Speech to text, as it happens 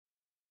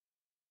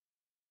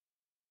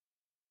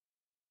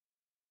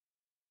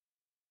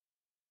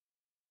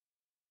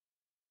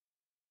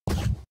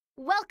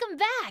Welcome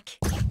back!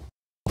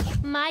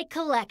 My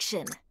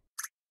collection.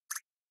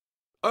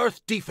 Earth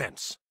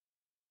defense.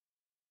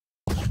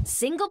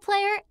 Single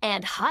player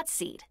and hot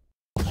seat.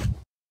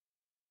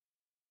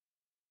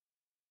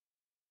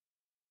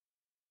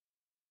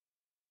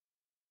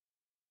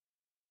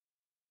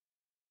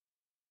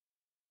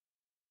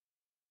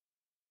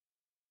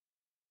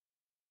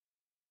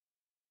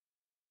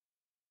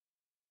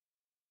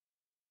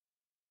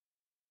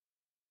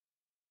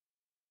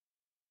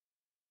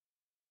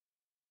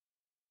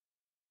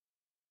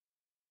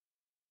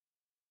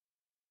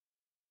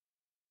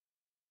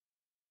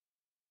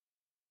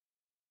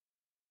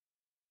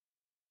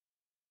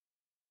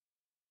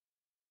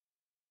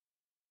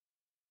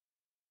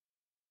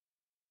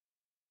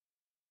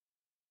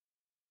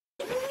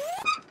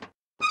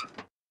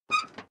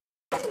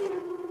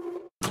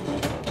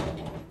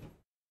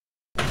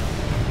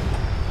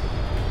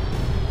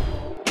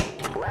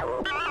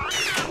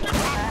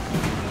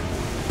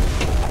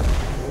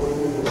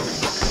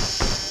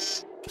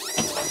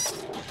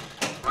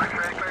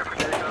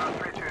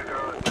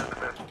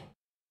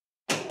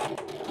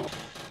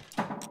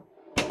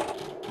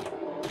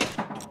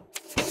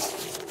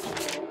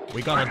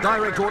 We got a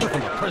direct order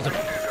from the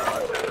president.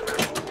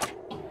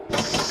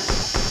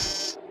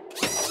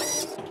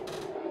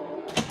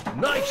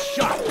 Nice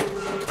shot!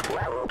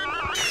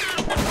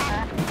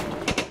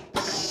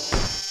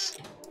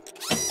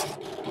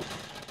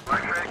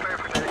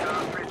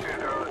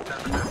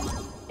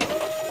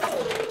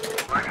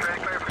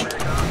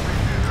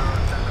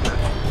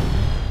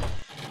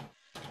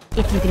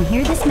 If you can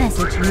hear this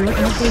message, you are in a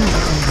danger zone.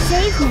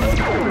 Save me!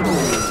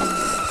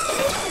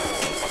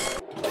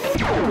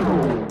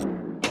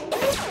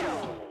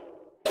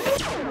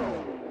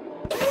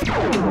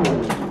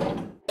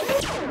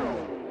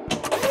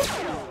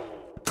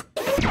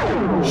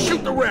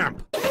 Shoot the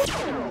ramp!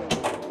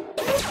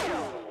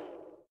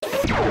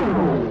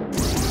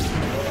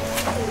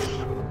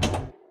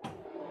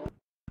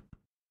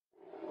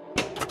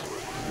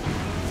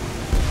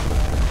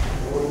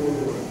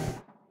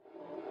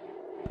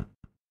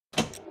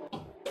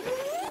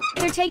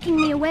 They're taking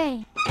me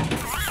away.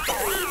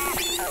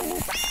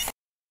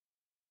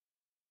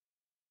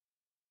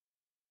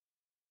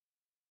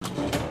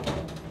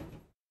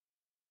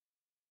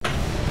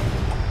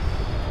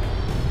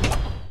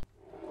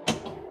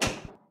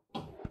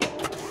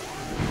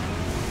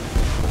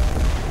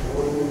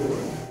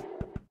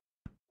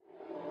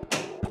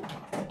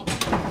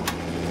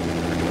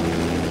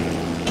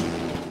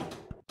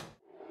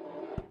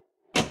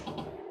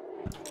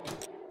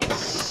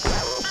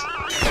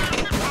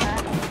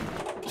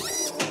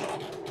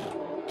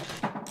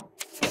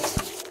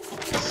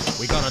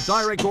 We got a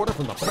direct order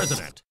from the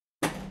president.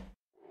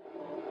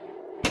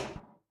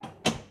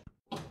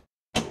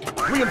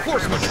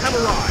 Reinforcements have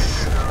arrived.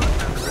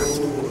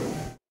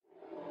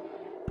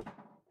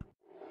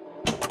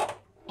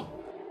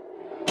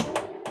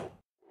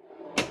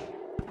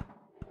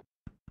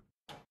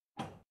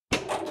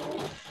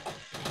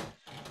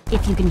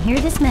 If you can hear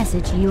this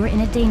message, you are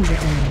in a danger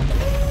zone.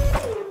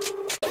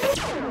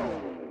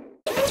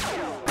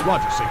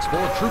 Roger,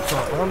 6-4. Troops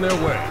are on their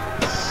way.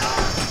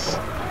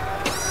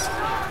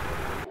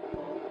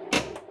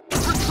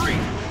 Retreat!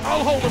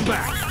 I'll hold them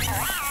back.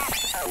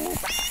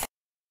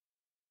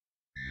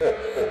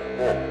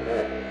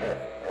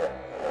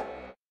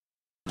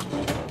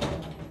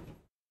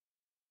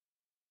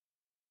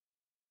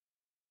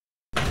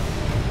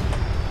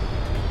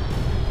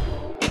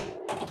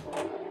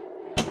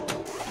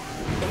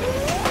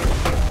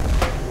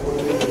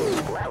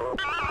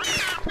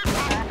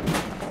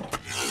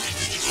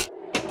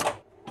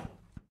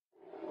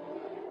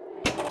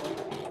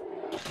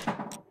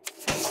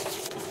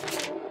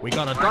 We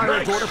got a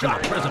direct order from the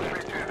president.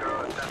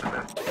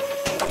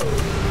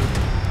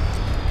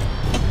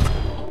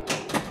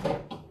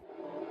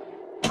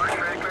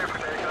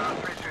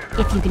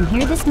 If you can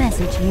hear this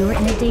message, you are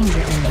in a danger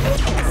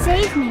zone.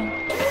 Save me!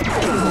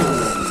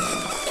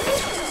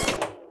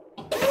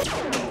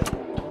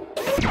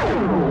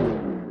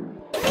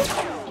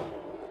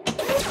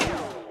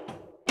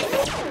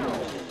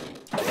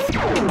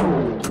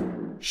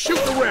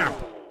 Shoot the ramp!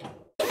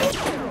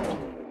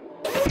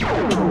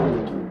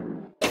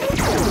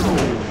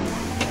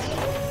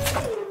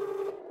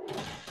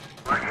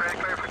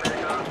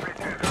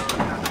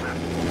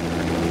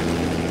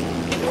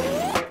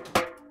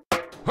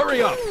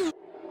 Hurry up!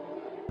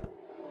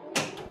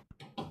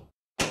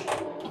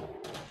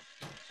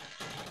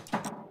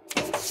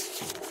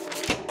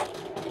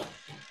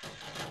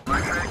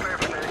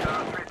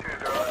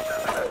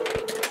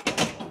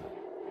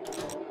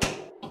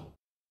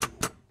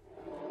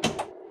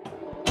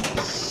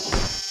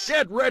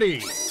 Get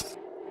ready!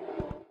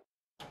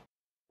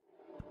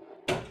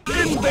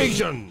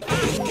 Invasion!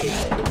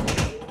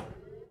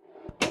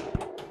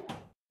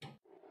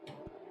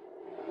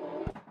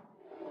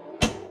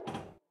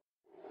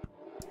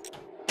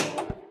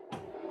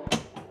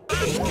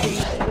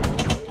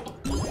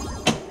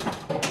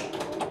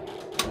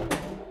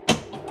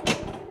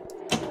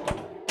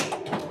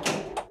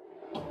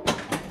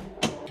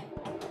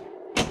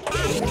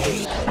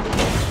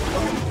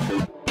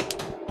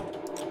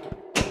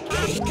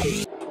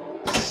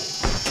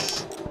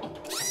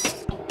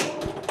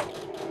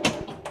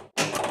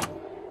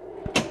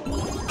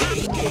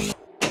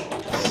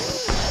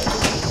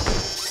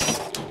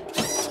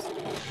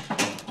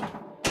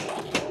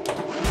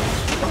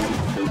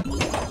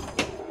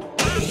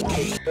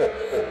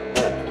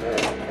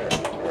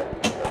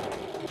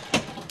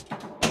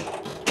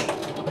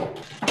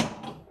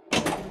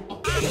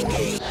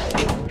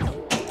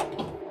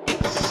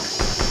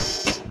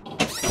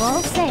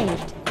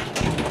 saved.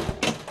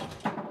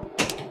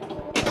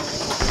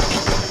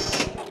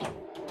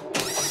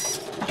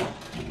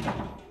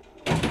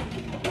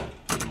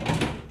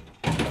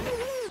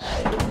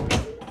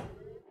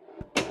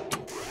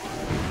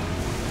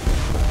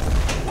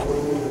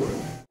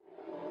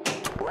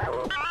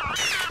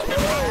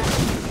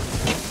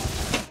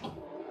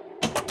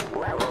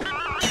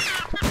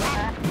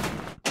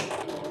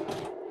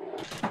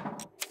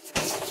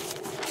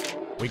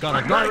 We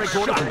got a direct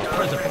order from the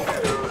president.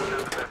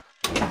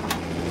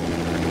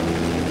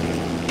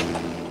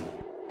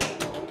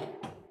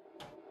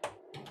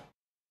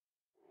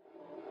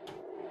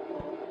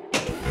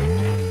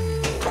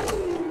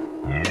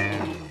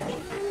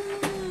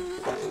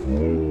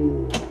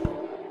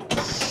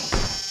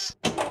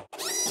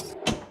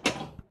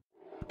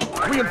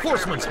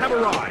 Reinforcements have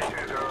arrived.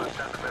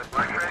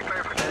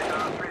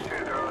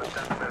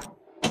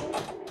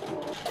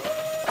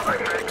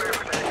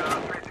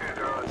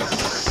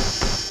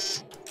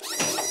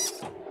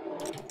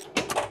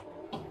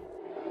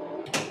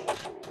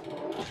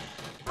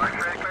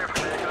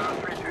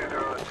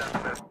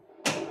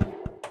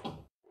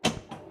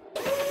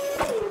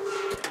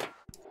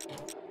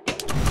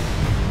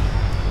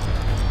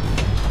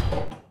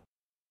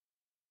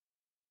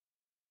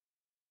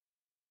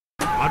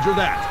 Roger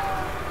that.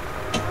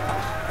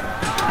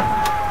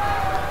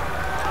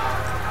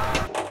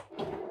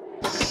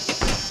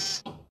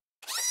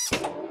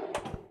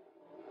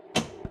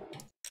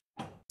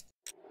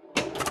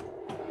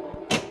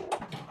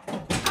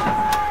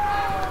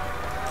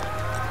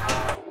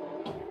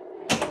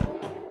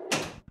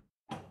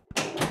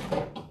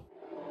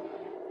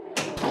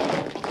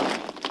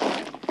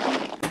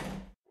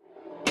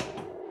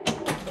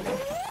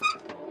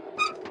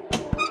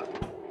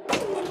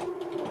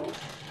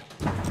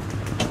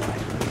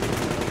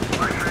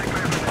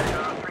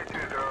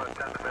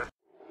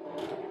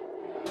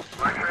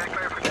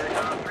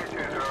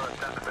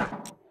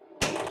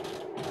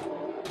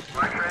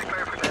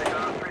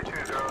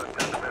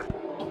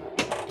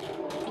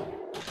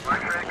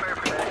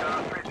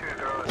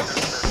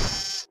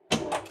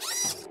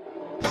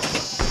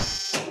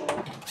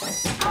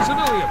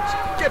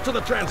 Civilians, get to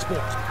the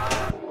transport!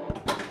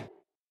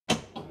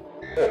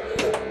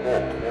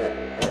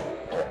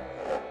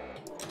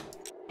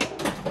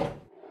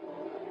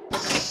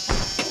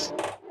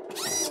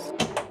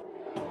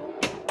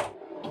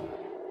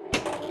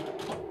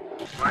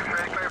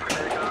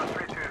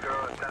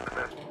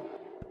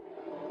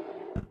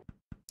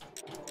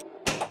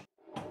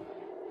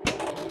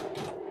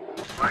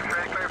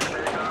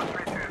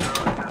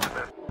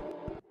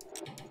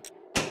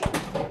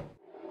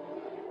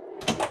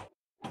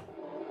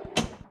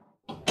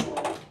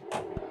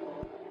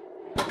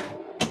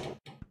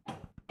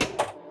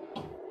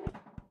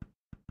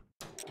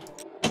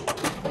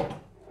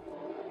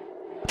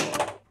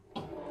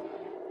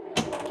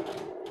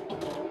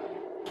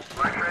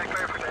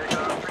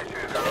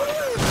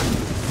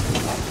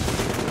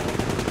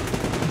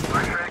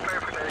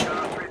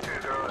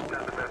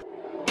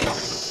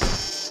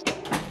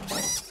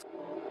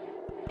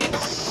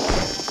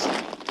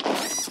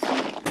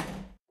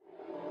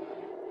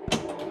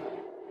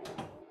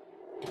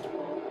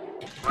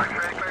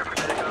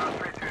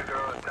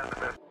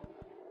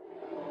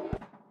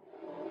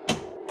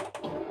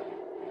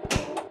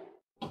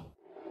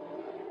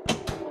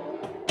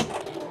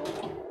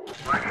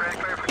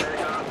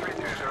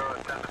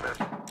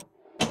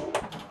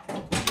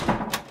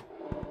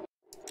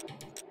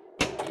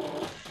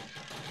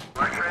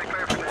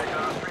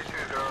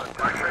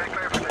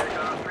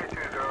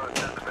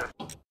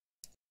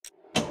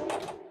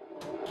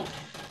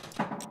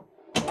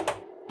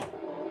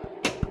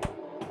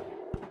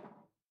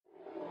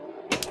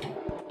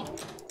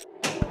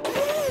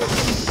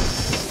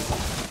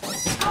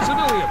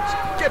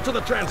 Civilians, get to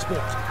the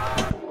transport!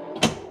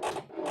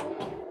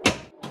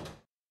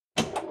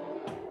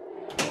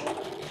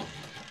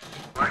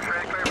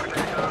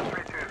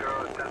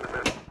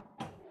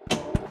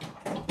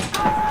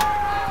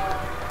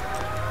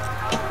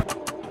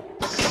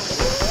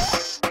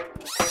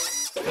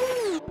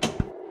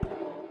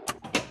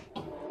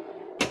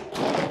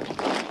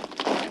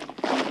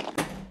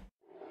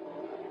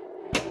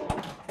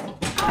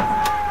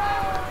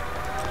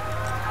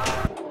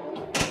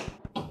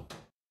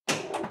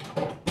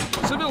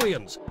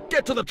 Civilians,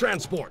 get to the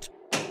transport!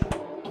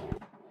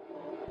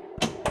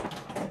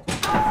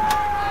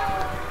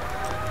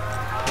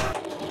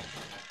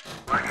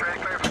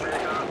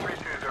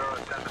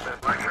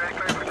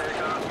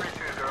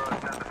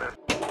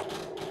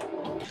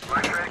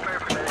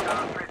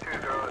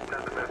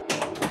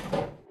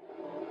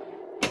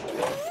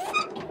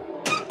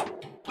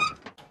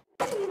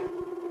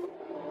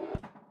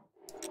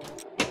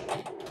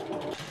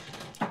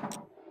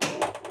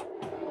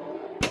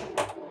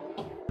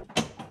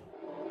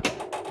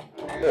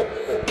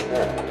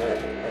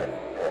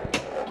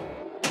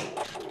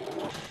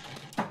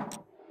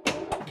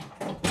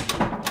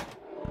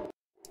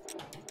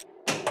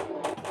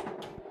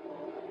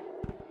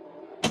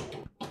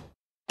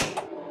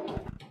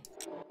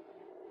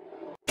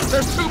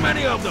 There's too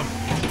many of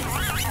them!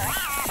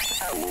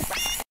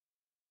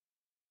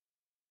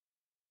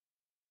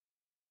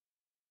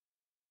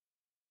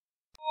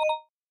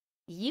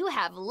 You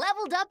have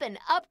leveled up an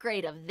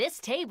upgrade of this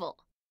table.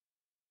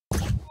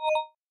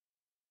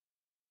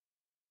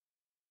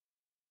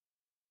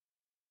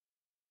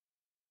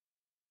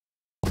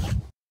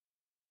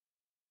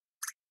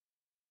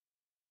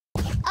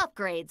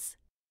 Upgrades.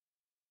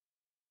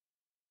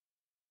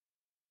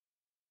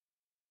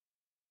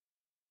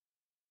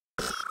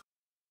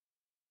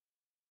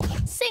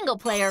 Single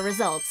player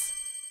results.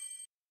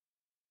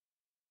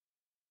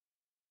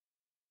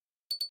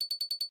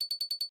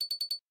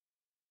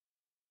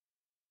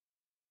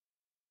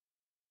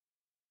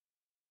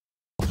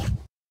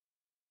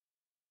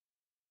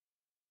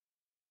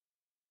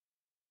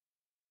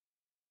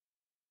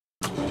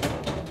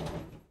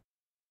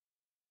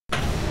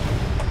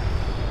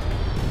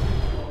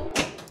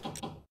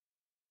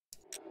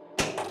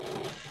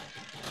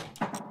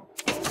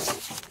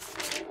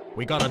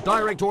 We got a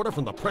direct order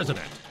from the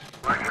president.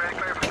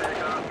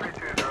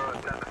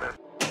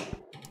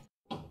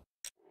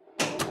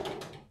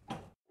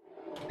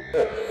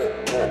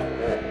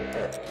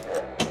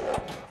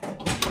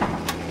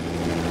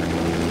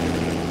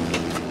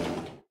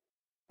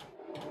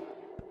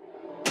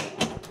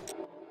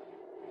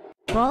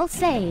 Ball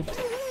saved.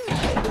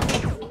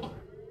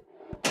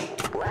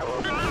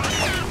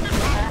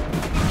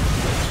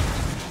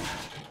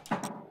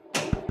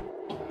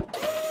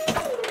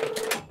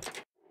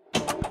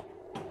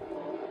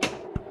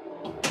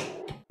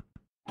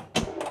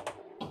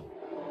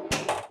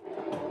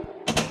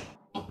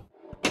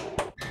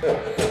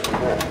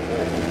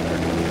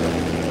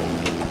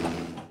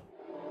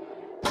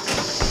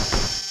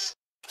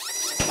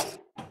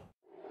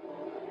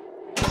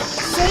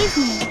 Save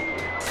me.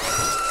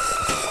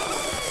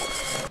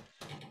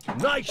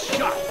 Nice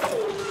shot!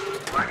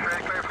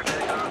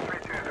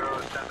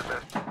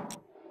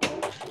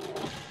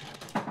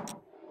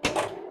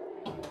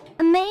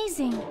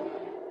 Amazing.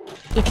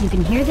 If you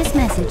can hear this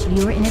message,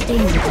 you are in a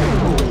danger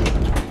zone.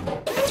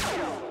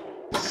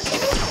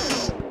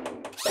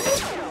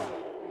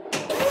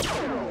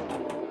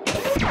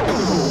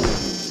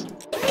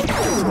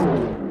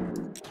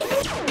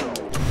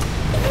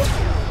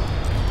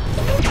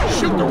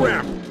 Shoot the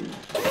ramp!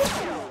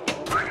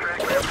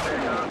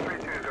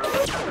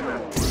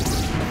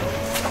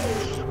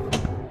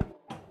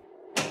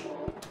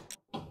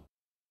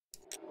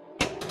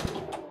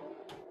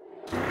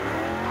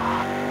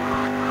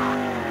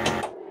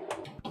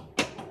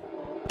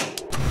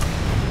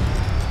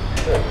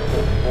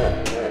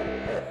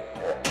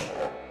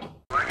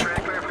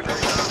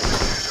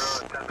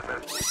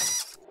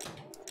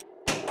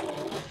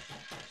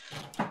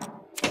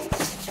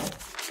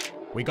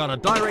 We got a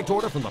direct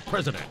order from the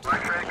president.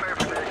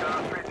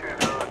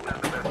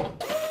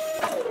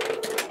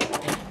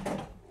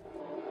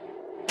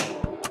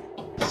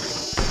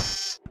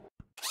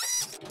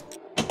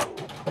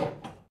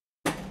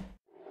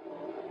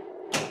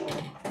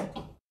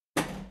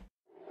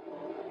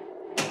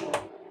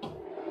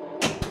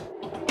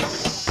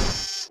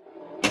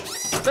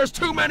 There's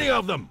too many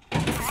of them!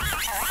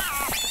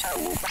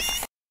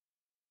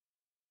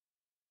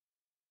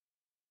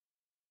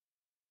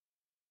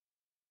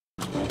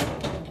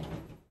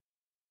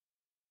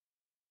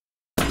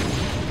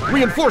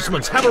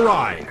 Reinforcements have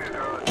arrived!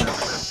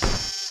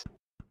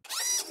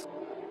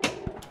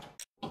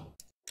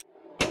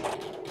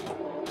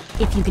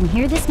 If you can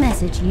hear this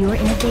message, you are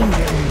in a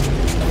danger zone.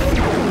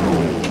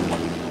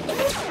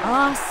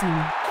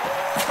 Awesome.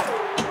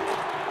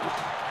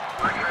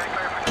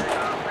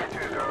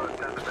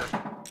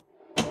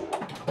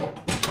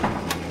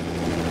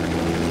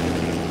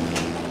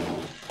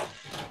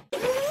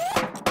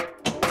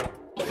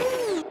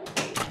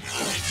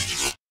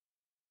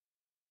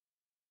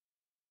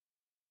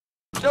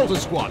 Delta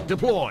Squad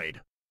deployed.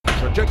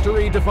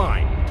 Trajectory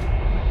defined.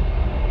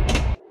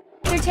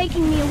 They're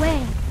taking me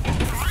away.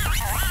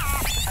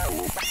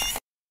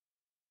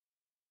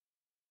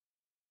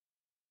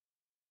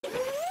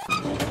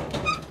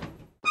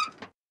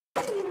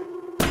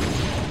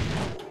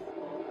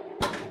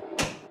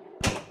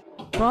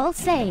 Ball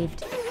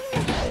saved.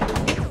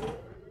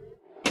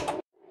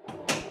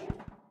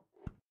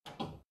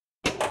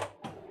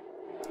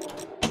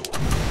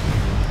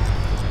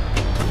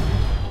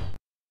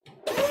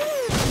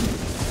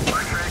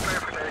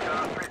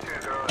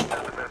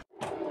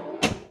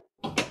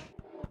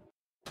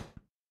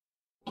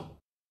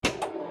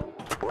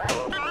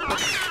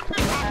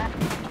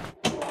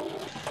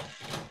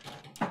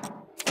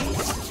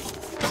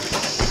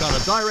 Got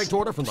a direct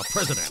order from the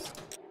president.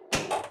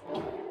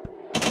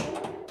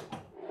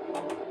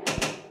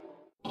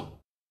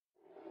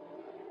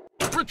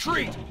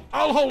 Retreat!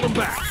 I'll hold him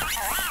back!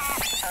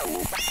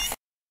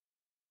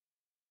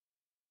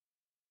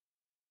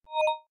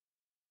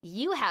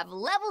 You have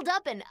leveled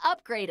up an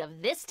upgrade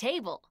of this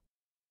table.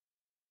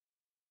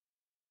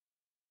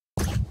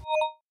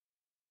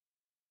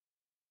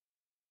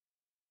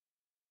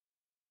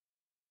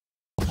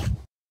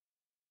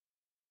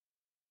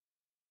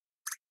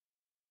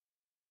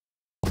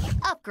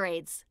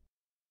 Upgrades.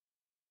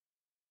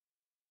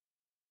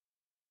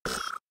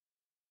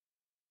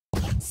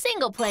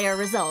 Single player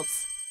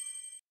results.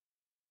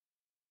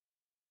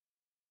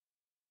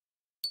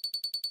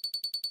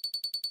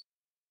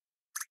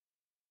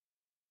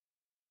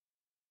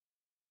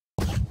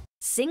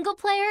 Single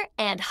player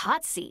and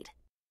hot seat.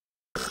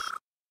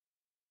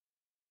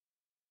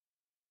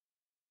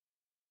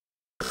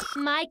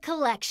 My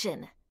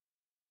collection.